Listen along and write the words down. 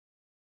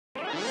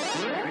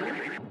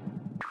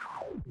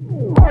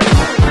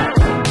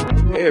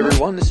Hey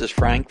everyone, this is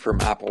Frank from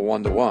Apple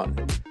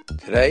One-to-One.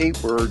 Today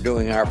we're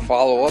doing our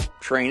follow-up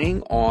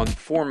training on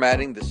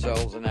formatting the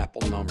cells in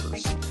Apple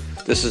numbers.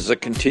 This is a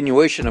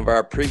continuation of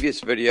our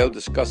previous video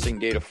discussing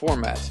data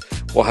formats.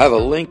 We'll have a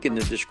link in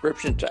the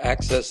description to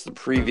access the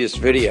previous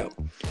video.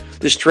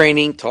 This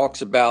training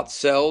talks about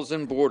cells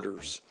and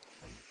borders.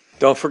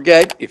 Don't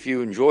forget, if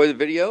you enjoy the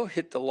video,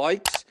 hit the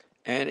likes,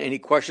 and any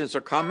questions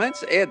or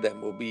comments, add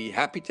them. We'll be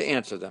happy to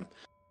answer them.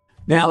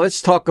 Now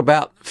let's talk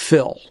about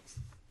fill.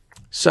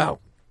 So,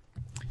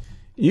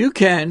 you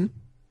can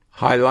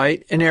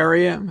highlight an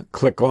area,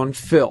 click on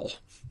fill.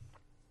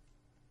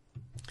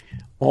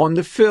 On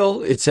the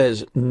fill, it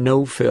says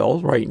no fill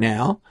right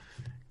now.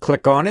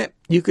 Click on it.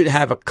 You could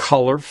have a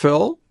color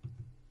fill,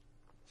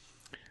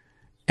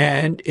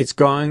 and it's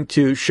going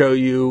to show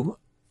you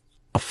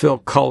a fill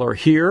color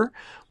here,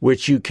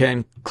 which you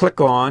can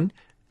click on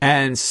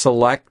and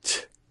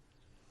select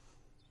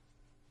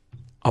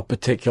a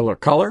particular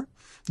color.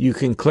 You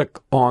can click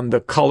on the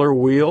color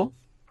wheel,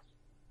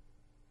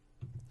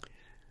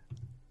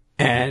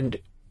 and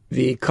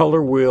the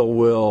color wheel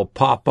will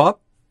pop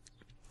up,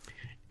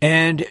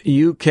 and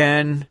you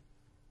can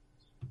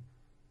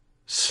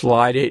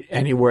slide it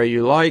anywhere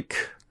you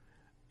like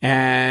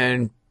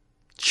and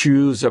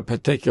choose a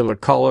particular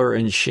color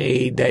and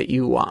shade that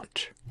you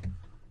want.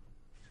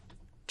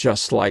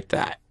 Just like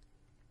that.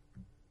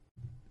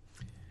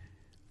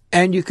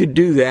 And you could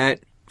do that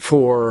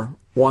for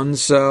one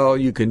cell.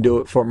 You can do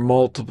it for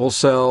multiple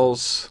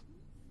cells.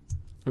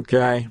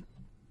 Okay.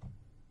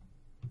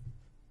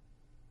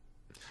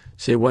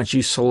 See, once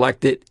you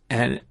select it,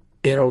 and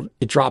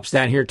it drops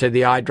down here to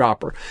the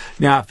eyedropper.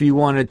 Now, if you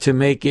wanted to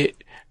make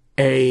it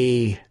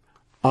a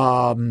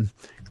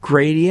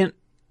gradient,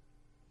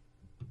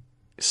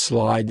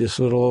 slide this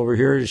little over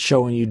here. It's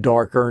showing you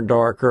darker and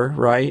darker,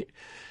 right?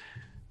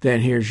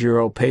 Then here's your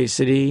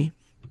opacity.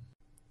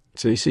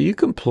 So you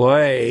can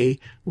play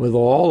with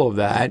all of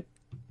that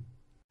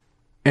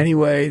any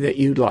way that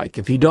you'd like.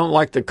 If you don't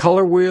like the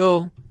color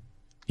wheel,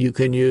 you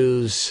can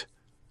use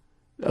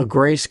a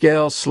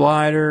grayscale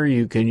slider.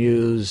 You can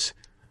use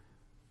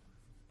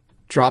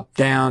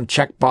drop-down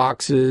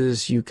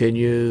checkboxes. You can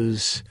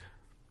use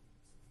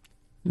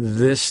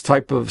this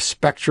type of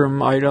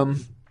spectrum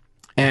item,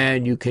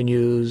 and you can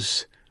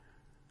use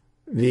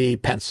the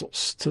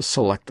pencils to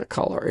select the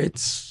color.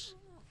 It's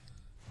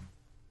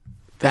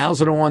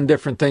 1,001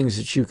 different things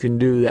that you can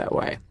do that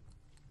way.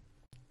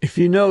 If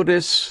you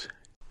notice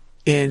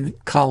in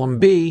column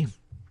B,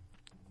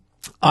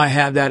 I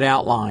have that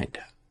outlined.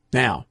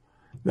 Now,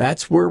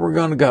 that's where we're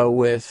going to go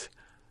with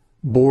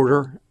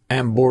border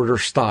and border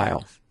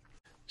style.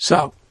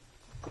 So,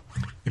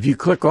 if you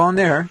click on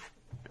there,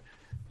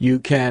 you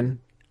can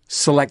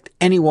select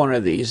any one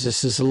of these.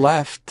 This is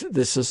left,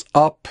 this is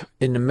up,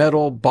 in the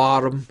middle,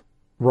 bottom,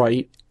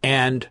 right,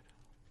 and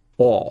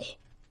all.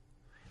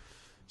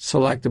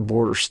 Select the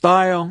border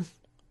style.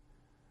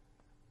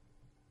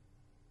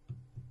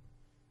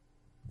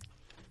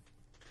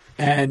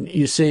 And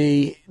you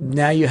see,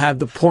 now you have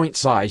the point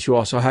size. You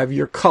also have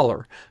your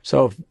color.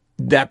 So if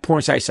that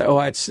point size, say, oh,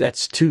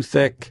 that's too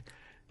thick,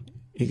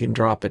 you can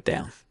drop it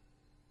down.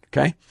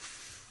 Okay?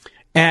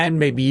 And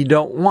maybe you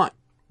don't want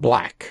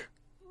black.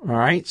 All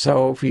right?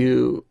 So if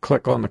you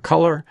click on the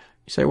color,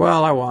 you say,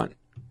 well, I want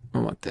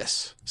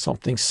this,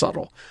 something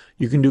subtle.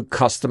 You can do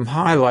custom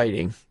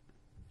highlighting.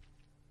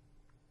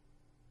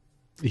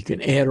 You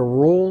can add a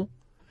rule.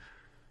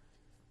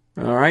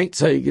 All right?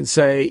 So you can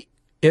say,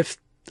 if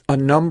a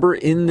number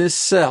in this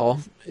cell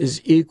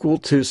is equal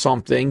to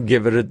something,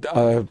 give it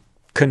a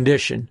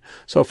condition.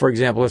 So, for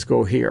example, let's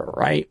go here,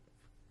 right?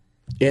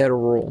 Add a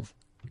rule.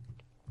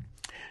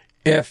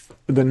 If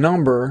the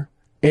number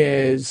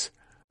is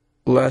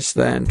less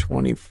than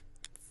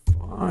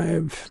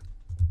 25,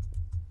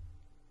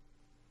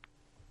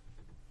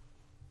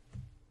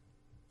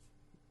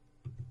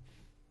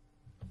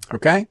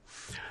 okay?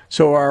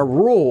 So our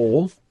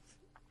rule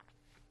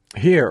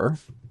here,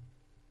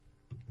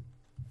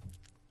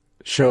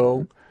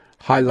 show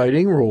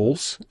highlighting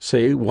rules,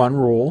 say one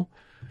rule.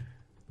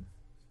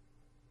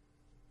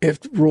 If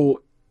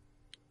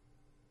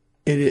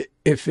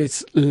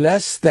it's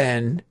less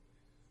than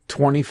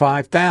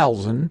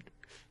 25,000,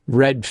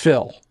 red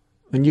fill.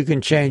 And you can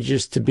change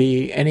this to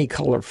be any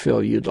color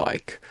fill you'd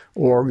like.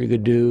 Or you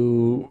could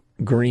do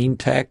green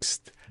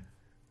text.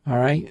 All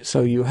right,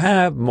 so you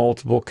have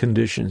multiple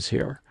conditions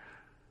here.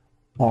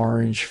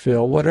 Orange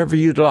fill, whatever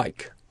you'd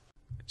like.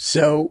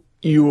 So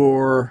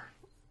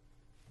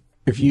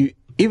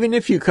even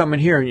if you come in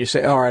here and you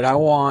say, all right, I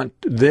want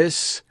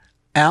this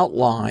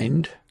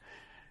outlined,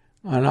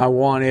 and I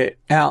want it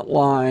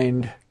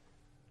outlined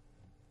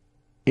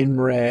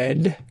in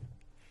red,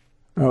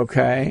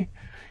 okay,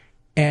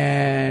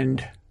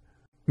 and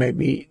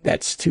maybe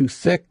that's too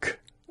thick,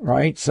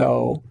 right?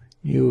 So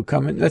you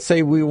come in, let's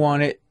say we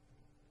want it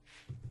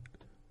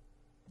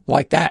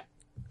like that.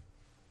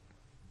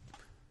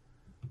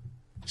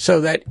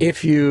 So that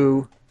if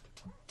you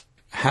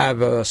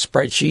have a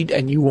spreadsheet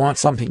and you want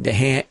something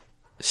to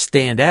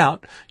stand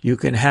out, you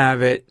can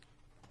have it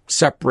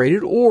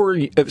separated, or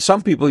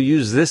some people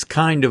use this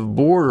kind of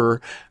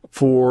border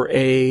for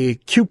a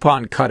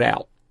coupon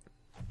cutout.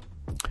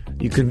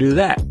 You can do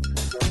that.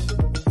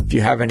 If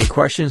you have any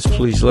questions,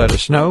 please let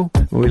us know.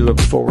 We look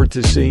forward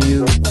to seeing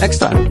you next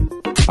time.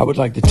 I would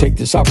like to take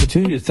this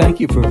opportunity to thank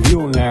you for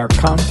viewing our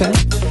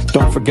content.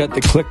 Don't forget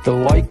to click the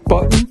like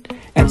button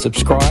and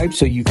subscribe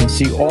so you can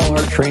see all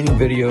our training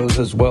videos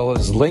as well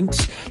as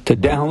links to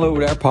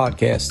download our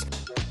podcast.